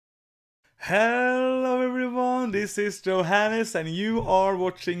Hello everyone, this is Johannes and you are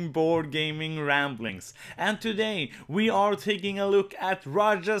watching Board Gaming Ramblings. And today we are taking a look at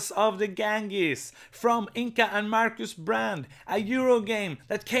Rajas of the Ganges from Inka and Markus Brand, a Euro game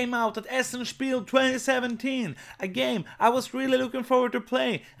that came out at Essen Spiel 2017. A game I was really looking forward to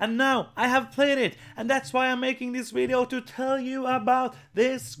play, and now I have played it, and that's why I'm making this video to tell you about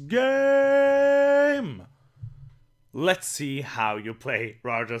this game. Let's see how you play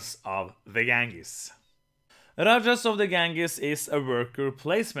Rajas of the Ganges. Rajas of the Ganges is a worker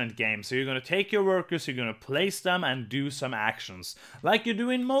placement game, so you're going to take your workers, you're going to place them and do some actions, like you do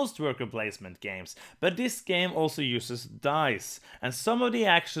in most worker placement games. But this game also uses dice, and some of the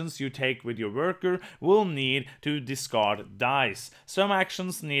actions you take with your worker will need to discard dice. Some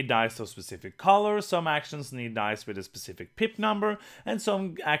actions need dice of specific color, some actions need dice with a specific pip number, and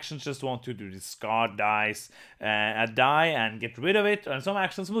some actions just want to discard dice, a die and get rid of it, and some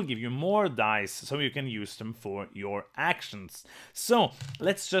actions will give you more dice, so you can use them for your actions. So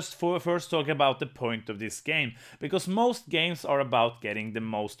let's just first talk about the point of this game, because most games are about getting the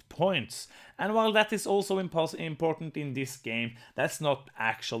most points, and while that is also important in this game, that's not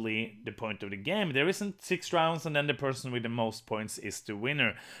actually the point of the game. There isn't 6 rounds and then the person with the most points is the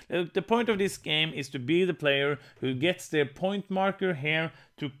winner. The point of this game is to be the player who gets their point marker here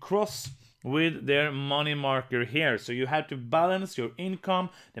to cross with their money marker here. So you have to balance your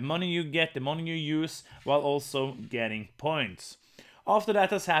income, the money you get, the money you use, while also getting points. After that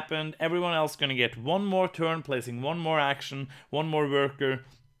has happened, everyone else is going to get one more turn, placing one more action, one more worker.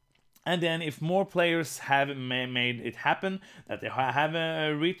 And then if more players have made it happen, that they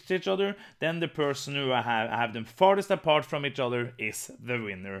have reached each other, then the person who have them farthest apart from each other is the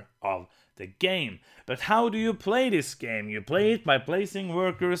winner of the game. But how do you play this game? You play it by placing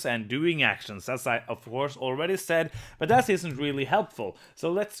workers and doing actions, as I of course already said, but that isn't really helpful.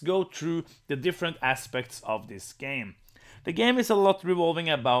 So let's go through the different aspects of this game. The game is a lot revolving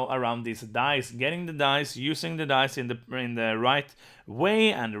around these dice, getting the dice, using the dice in the right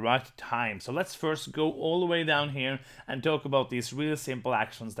way and the right time. So let's first go all the way down here and talk about these really simple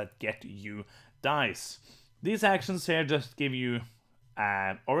actions that get you dice. These actions here just give you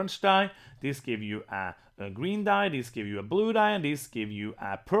an orange die, these give you a green die, these give you a blue die, and these give you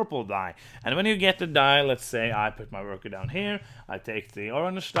a purple die. And when you get the die, let's say I put my worker down here, I take the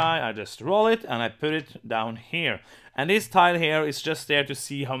orange die, I just roll it, and I put it down here. And this tile here is just there to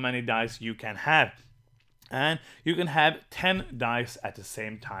see how many dice you can have. And you can have 10 dice at the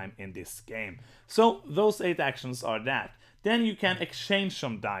same time in this game. So those 8 actions are that. Then you can exchange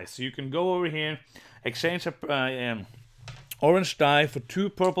some dice. So you can go over here, exchange a orange die for 2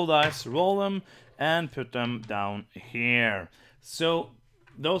 purple dice, roll them and put them down here. So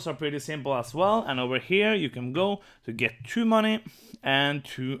those are pretty simple as well. And over here you can go to get 2 money and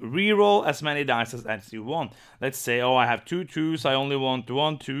to re-roll as many dice as you want. Let's say, oh, I have 2 2s, I only want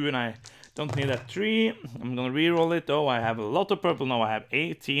 1 2 and I don't need a 3. I'm gonna re-roll it. Oh, I have a lot of purple. No, I have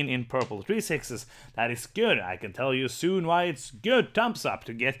 18 in purple. 3 6s. That is good. I can tell you soon why it's good. Thumbs up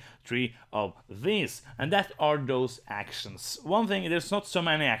to get 3 of these. And that are those actions. One thing, there's not so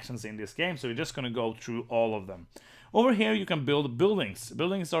many actions in this game, so we're just gonna go through all of them. Over here you can build buildings.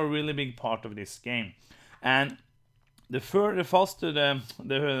 Buildings are a really big part of this game. And before you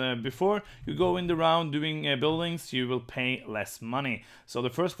go in the round doing buildings, you will pay less money. So the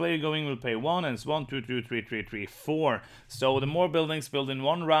first player going will pay 1, and it's 1 2 2 3 3 3 4. So the more buildings built in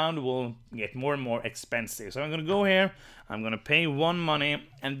one round will get more and more expensive. So I'm gonna go here, I'm gonna pay 1 money,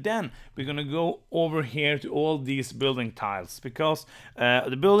 and then we're gonna go over here to all these building tiles, because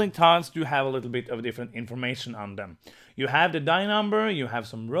the building tiles do have a little bit of different information on them. You have the die number, you have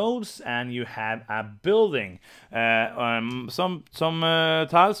some roads, and you have a building. Some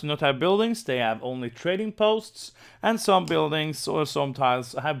tiles do not have buildings, they have only trading posts, and some buildings or some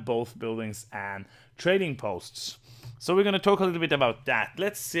tiles have both buildings and trading posts. So we're going to talk a little bit about that.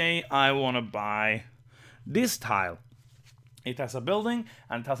 Let's say I want to buy this tile. It has a building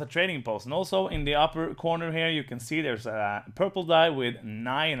and it has a trading post, and also in the upper corner here you can see there's a purple die with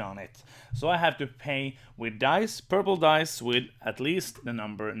 9 on it. So I have to pay with dice, purple dice with at least the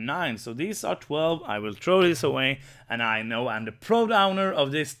number 9. So these are 12. I will throw this away, and I know I'm the proud owner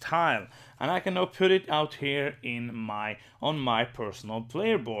of this tile, and I can now put it out here on my personal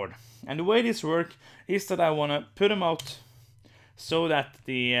player board. And the way this works is that I want to put them out so that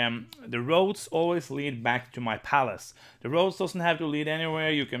the roads always lead back to my palace. The roads doesn't have to lead anywhere.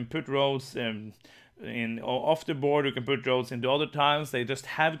 You can put roads off the board, you can put roads into other tiles. They just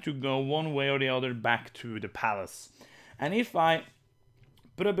have to go one way or the other back to the palace. And if I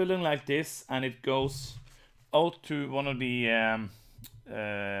put a building like this and it goes out to one of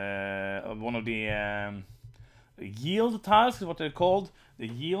yield tiles is what they're called, the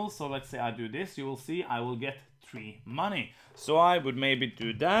yield. So let's say I do this, you will see I will get 3 money. So I would maybe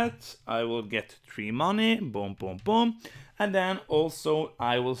do that. I will get 3 money, boom, boom, boom. And then also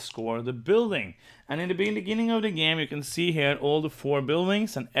I will score the building. And in the beginning of the game, you can see here all the 4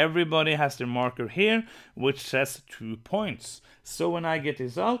 buildings, and everybody has their marker here, which says 2 points. So when I get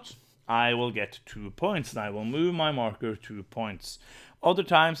this out, I will get 2 points, and I will move my marker 2 points. Other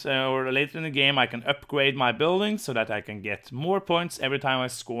times, or later in the game, I can upgrade my buildings so that I can get more points every time I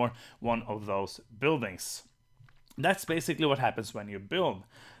score one of those buildings. That's basically what happens when you build.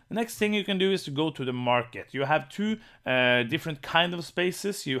 The next thing you can do is to go to the market. You have 2 different kind of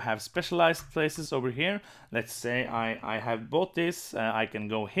spaces. You have specialized places over here. Let's say I have bought this. I can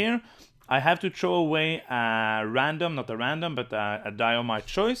go here. I have to throw away a random, not a random, but a die of my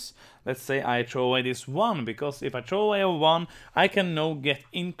choice. Let's say I throw away this 1, because if I throw away a 1, I can now get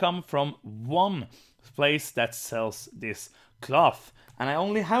income from 1 place that sells this cloth. And I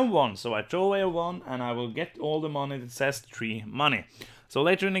only have 1, so I throw away a 1 and I will get all the money that says 3 money. So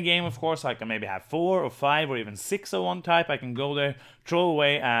later in the game, of course, I can maybe have 4 or 5 or even 6 of one type. I can go there, throw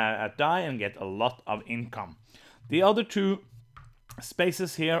away a die and get a lot of income. The other 2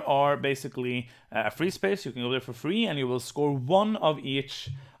 spaces here are basically a free space. You can go there for free and you will score 1 of each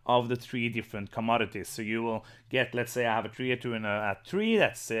of the 3 different commodities. So you will get, let's say I have a 3, a 2 and a 3,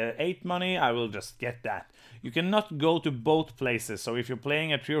 that's 8 money. I will just get that. You cannot go to both places. So if you're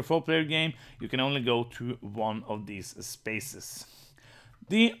playing a 3 or 4 player game, you can only go to one of these spaces.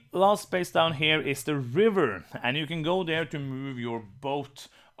 The last space down here is the river, and you can go there to move your boat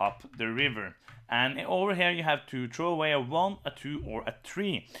up the river. And over here you have to throw away a 1, a 2 or a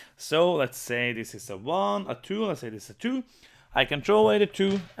 3. So let's say this is a 1, a 2, let's say this is a 2. I can throw away the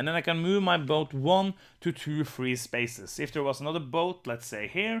 2 and then I can move my boat 1 to 2 free spaces. If there was another boat, let's say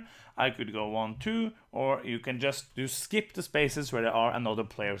here, I could go 1, 2, or you can just skip the spaces where there are another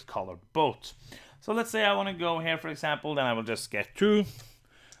player's colored boat. So let's say I want to go here, for example, then I will just get 2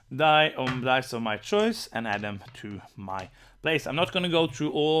 dice of my choice and add them to my place. I'm not going to go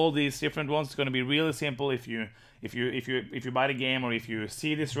through all these different ones. It's going to be really simple if you buy the game, or if you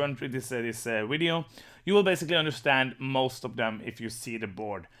see this run through this video. You will basically understand most of them if you see the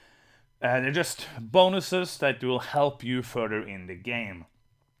board. They're just bonuses that will help you further in the game.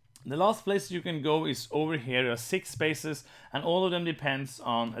 The last place you can go is over here. There are 6 spaces, and all of them depends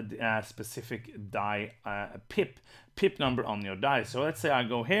on a specific die pip number on your die. So let's say I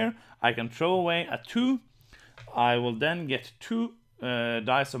go here, I can throw away a 2. I will then get 2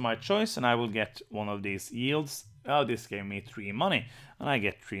 dice of my choice, and I will get one of these yields. Oh, this gave me 3 money, and I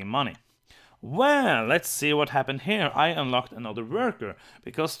get 3 money. Well, let's see what happened here. I unlocked another worker,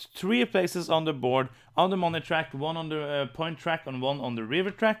 because 3 places on the board, on the money track, 1 on the point track, and 1 on the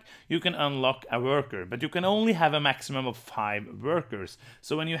river track, you can unlock a worker, but you can only have a maximum of 5 workers.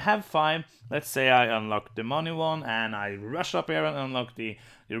 So when you have 5, let's say I unlock the money one, and I rush up here and unlock the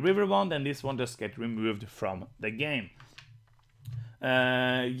river one, then this one just gets removed from the game.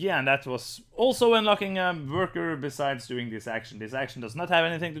 Yeah, and that was also unlocking a worker besides doing this action. This action does not have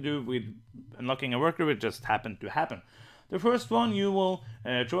anything to do with unlocking a worker, it just happened to happen. The first one, you will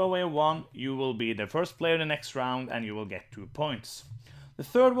throw away a 1, you will be the first player the next round, and you will get 2 points. The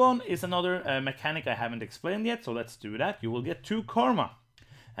third one is another mechanic I haven't explained yet, so let's do that. You will get 2 karma,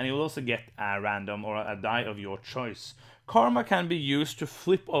 and you will also get a random or a die of your choice. Karma can be used to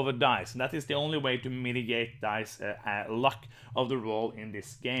flip over dice, and that is the only way to mitigate dice luck of the roll in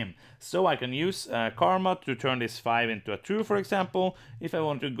this game. So I can use karma to turn this 5 into a 2, for example, if I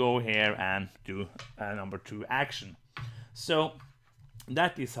want to go here and do a number 2 action. So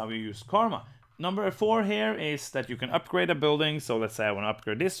that is how you use karma. Number 4 here is that you can upgrade a building. So let's say I want to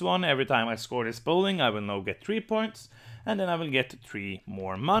upgrade this one. Every time I score this building, I will now get 3 points, and then I will get 3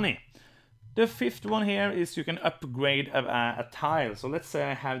 more money. The 5th one here is you can upgrade a tile. So let's say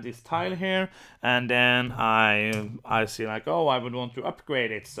I have this tile here, and then I see like, oh, I would want to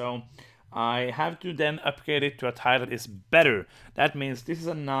upgrade it. So I have to then upgrade it to a tile that is better. That means this is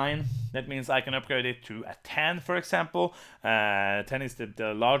a 9. That means I can upgrade it to a 10, for example. 10 is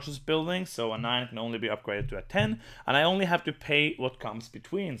the largest building, so a 9 can only be upgraded to a 10. And I only have to pay what comes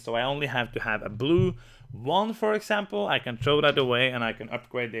between. So I only have to have a blue 1, for example. I can throw that away, and I can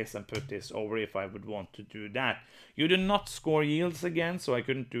upgrade this and put this over if I would want to do that. You do not score yields again, so I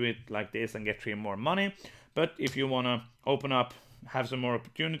couldn't do it like this and get 3 more money. But if you want to open up, have some more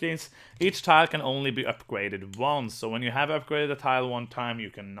opportunities, each tile can only be upgraded once. So when you have upgraded a tile one time, you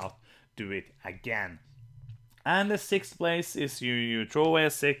cannot do it again. And the 6th place is you throw away a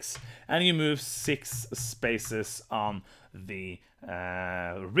 6 and you move 6 spaces on the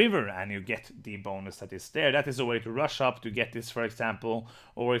river, and you get the bonus that is there. That is a way to rush up to get this, for example,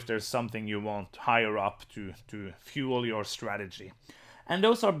 or if there's something you want higher up to fuel your strategy. And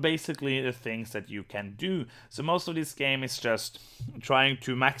those are basically the things that you can do. So most of this game is just trying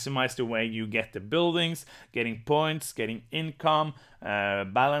to maximize the way you get the buildings, getting points, getting income,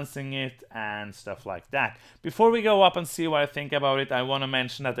 balancing it, and stuff like that. Before we go up and see what I think about it, I want to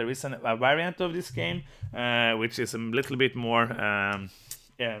mention that there is a variant of this game, which is a little bit more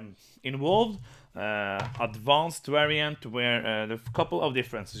involved. Advanced variant where there are a couple of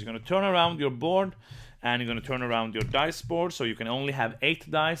differences. You're going to turn around your board, and you're going to turn around your dice board, so you can only have 8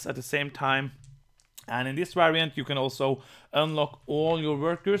 dice at the same time. And in this variant you can also unlock all your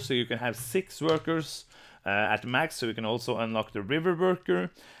workers, so you can have 6 workers at max, so you can also unlock the river worker.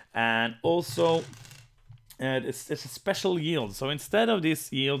 And also it's a special yield, so instead of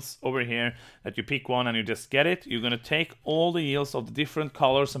these yields over here that you pick one and you just get it, you're going to take all the yields of the different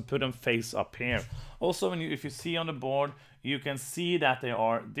colors and put them face up here. Also, if you see on the board, you can see that there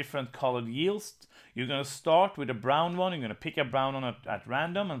are different colored yields. You're going to start with a brown one. You're going to pick a brown one at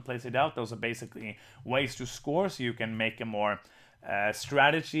random and place it out. Those are basically ways to score, so you can make a more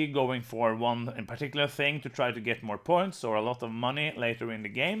strategy going for one in particular thing to try to get more points or a lot of money later in the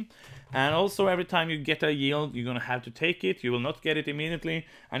game. And also every time you get a yield, you're going to have to take it. You will not get it immediately,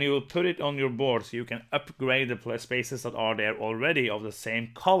 and you will put it on your board so you can upgrade the spaces that are there already of the same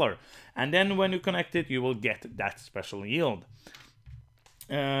color. And then when you connect it, you will get that special yield.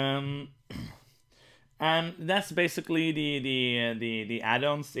 And that's basically the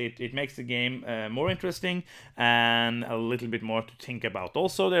add-ons. It makes the game more interesting and a little bit more to think about.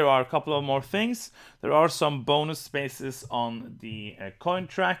 Also, there are a couple of more things. There are some bonus spaces on the coin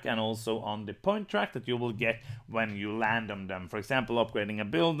track and also on the point track that you will get when you land on them. For example, upgrading a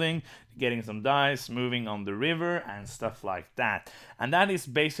building, getting some dice, moving on the river, and stuff like that. And that is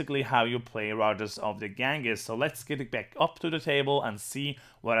basically how you play Rajas of the Ganges. So let's get it back up to the table and see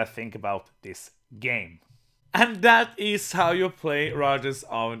what I think about this game. And that is how you play Rajas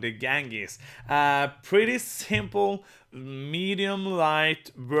of the Ganges. Pretty simple, medium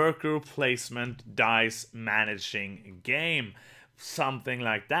light worker placement dice managing game. Something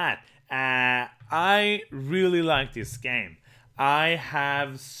like that. I really like this game. I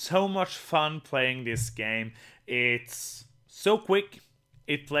have so much fun playing this game. It's so quick.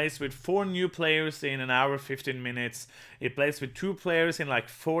 It plays with 4 new players in 1 hour 15 minutes. It plays with 2 players in like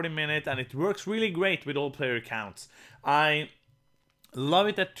 40 minutes, and it works really great with all player counts. I love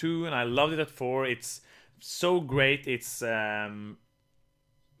it at 2 and I loved it at 4. It's so great. It's yeah,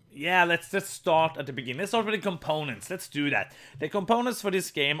 let's just start at the beginning. Let's start with the components. Let's do that. The components for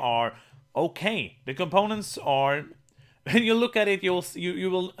this game are okay. The components are, when you look at it, you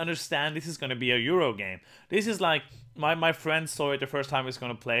will understand this is going to be a Euro game. This is like, my friend saw it the first time he was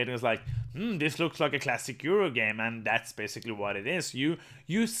going to play it and was like, this looks like a classic Euro game, and that's basically what it is. You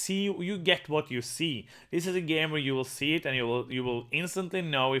get what you see. This is a game where you will see it and you will instantly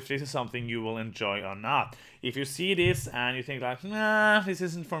know if this is something you will enjoy or not. If you see this and you think like, nah, this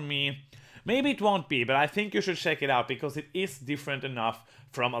isn't for me, maybe it won't be, but I think you should check it out because it is different enough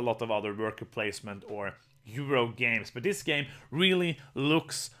from a lot of other worker placement or Euro games. But this game really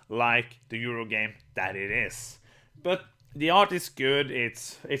looks like the Euro game that it is. But the art is good.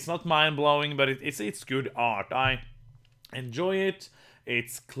 It's not mind-blowing, but it's good art. I enjoy it.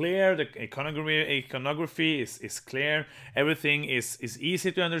 It's clear. The iconography is clear. Everything is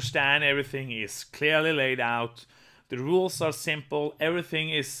easy to understand. Everything is clearly laid out. The rules are simple. Everything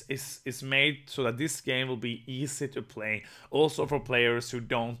is made so that this game will be easy to play. Also for players who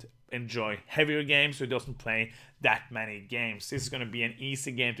don't enjoy heavier games, who doesn't play that many games. This is going to be an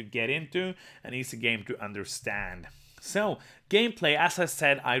easy game to get into, an easy game to understand. So, gameplay, as I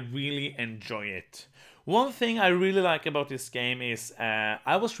said, I really enjoy it. One thing I really like about this game is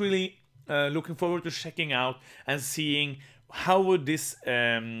I was really looking forward to checking out and seeing how would this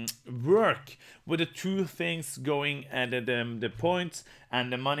work with the 2 things going and the points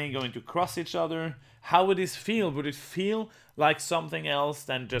and the money going to cross each other. How would this feel? Would it feel like something else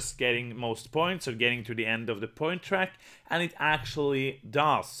than just getting most points or getting to the end of the point track? And it actually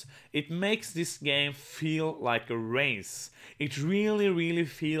does. It makes this game feel like a race. It really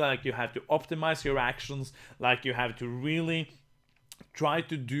feel like you have to optimize your actions, like you have to really try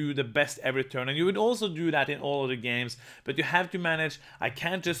to do the best every turn, and you would also do that in all of the games, but you have to manage. I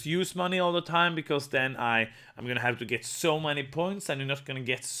can't just use money all the time because then I'm gonna have to get so many points, and you're not gonna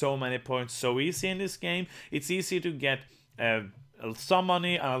get so many points so easy in this game. It's easy to get some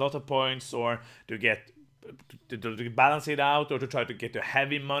money and a lot of points, or to get to balance it out, or to try to get a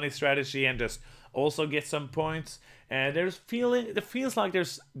heavy money strategy and just also get some points. It feels like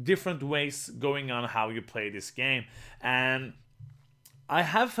there's different ways going on how you play this game, and I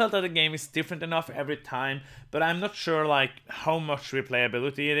have felt that the game is different enough every time, but I'm not sure like how much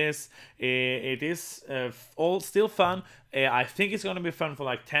replayability it is. It is all still fun. I think it's gonna be fun for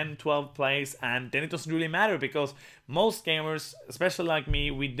like 10-12 plays, and then it doesn't really matter because most gamers, especially like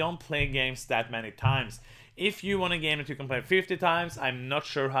me, we don't play games that many times. If you want a game that you can play 50 times, I'm not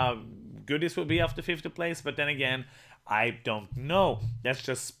sure how good this will be after 50 plays, but then again, I don't know. That's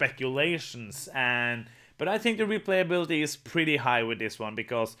just speculations. But I think the replayability is pretty high with this one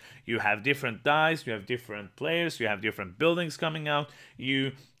because you have different dice, you have different players, you have different buildings coming out.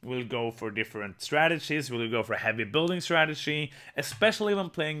 You will go for different strategies, you will go for a heavy building strategy, especially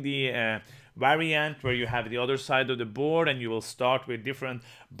when playing the variant where you have the other side of the board and you will start with different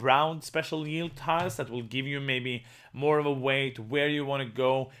brown special yield tiles that will give you maybe more of a way to where you want to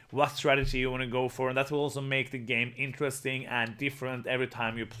go, what strategy you want to go for, and that will also make the game interesting and different every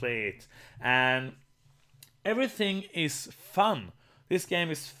time you play it. And everything is fun. This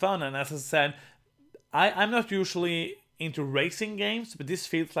game is fun, and as I said, I'm not usually into racing games, but this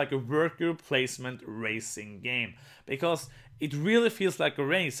feels like a worker placement racing game because it really feels like a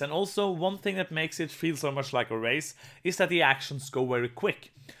race. And also one thing that makes it feel so much like a race is that the actions go very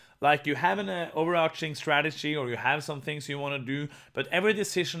quick. Like you have an overarching strategy or you have some things you want to do, but every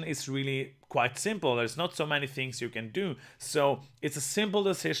decision is really quite simple. There's not so many things you can do. So it's a simple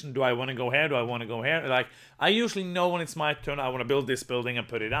decision. Do I want to go here? Do I want to go here? Like I usually know when it's my turn, I want to build this building and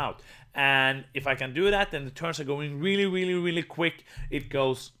put it out. And if I can do that, then the turns are going really, really, really quick. It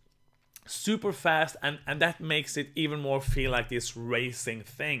goes super fast, and that makes it even more feel like this racing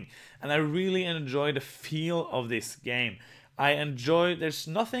thing. And I really enjoy the feel of this game. There's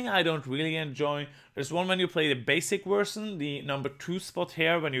nothing I don't really enjoy. There's one when you play the basic version, the number 2 spot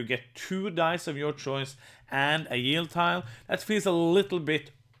here, when you get 2 dice of your choice and a yield tile. That feels a little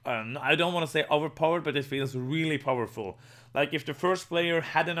bit, I don't want to say overpowered, but it feels really powerful. Like if the first player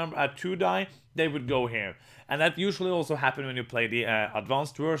had a 2 die, they would go here. And that usually also happens when you play the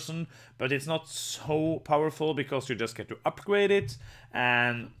advanced version, but it's not so powerful because you just get to upgrade it.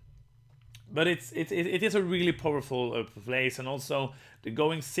 But it is a really powerful place, and also the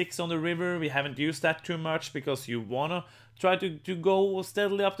going 6 on the river, we haven't used that too much because you wanna try to go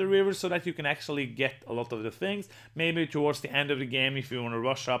steadily up the river so that you can actually get a lot of the things. Maybe towards the end of the game if you want to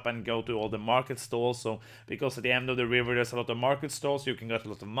rush up and go to all the market stalls, so because at the end of the river there's a lot of market stalls, you can get a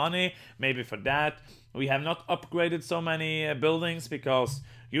lot of money, maybe for that. We have not upgraded so many buildings because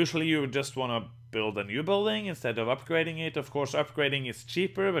usually you just want to build a new building instead of upgrading it. Of course, upgrading is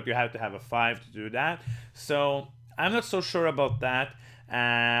cheaper, but you have to have a 5 to do that. So I'm not so sure about that.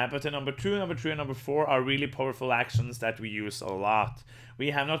 But the number 2, number 3, and number 4 are really powerful actions that we use a lot.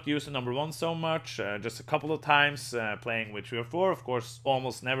 We have not used the number 1 so much, just a couple of times playing with 3 or 4. Of course,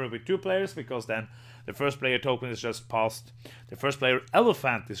 almost never with 2 players, because then the first player token is just passed. The first player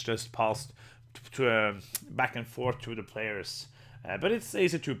elephant is just passed to back and forth to the players. But it's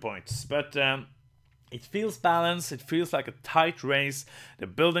easy 2 points. But it feels balanced, it feels like a tight race. The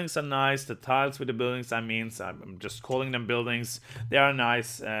buildings are nice, the tiles with the buildings, I'm just calling them buildings. They are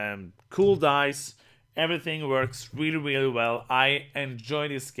nice, cool dice, everything works really, really well. I enjoy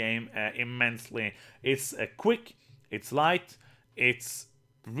this game immensely. It's quick, it's light, it's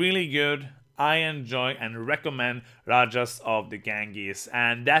really good. I enjoy and recommend Rajas of the Ganges.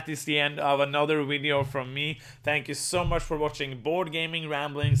 And that is the end of another video from me. Thank you so much for watching Board Gaming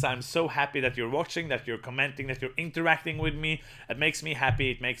Ramblings. I'm so happy that you're watching, that you're commenting, that you're interacting with me. It makes me happy,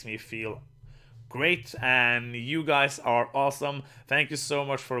 it makes me feel great, and you guys are awesome. Thank you so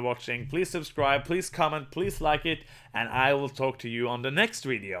much for watching. Please subscribe, please comment, please like it, and I will talk to you on the next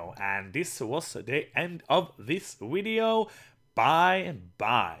video. And this was the end of this video. Bye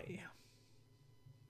bye.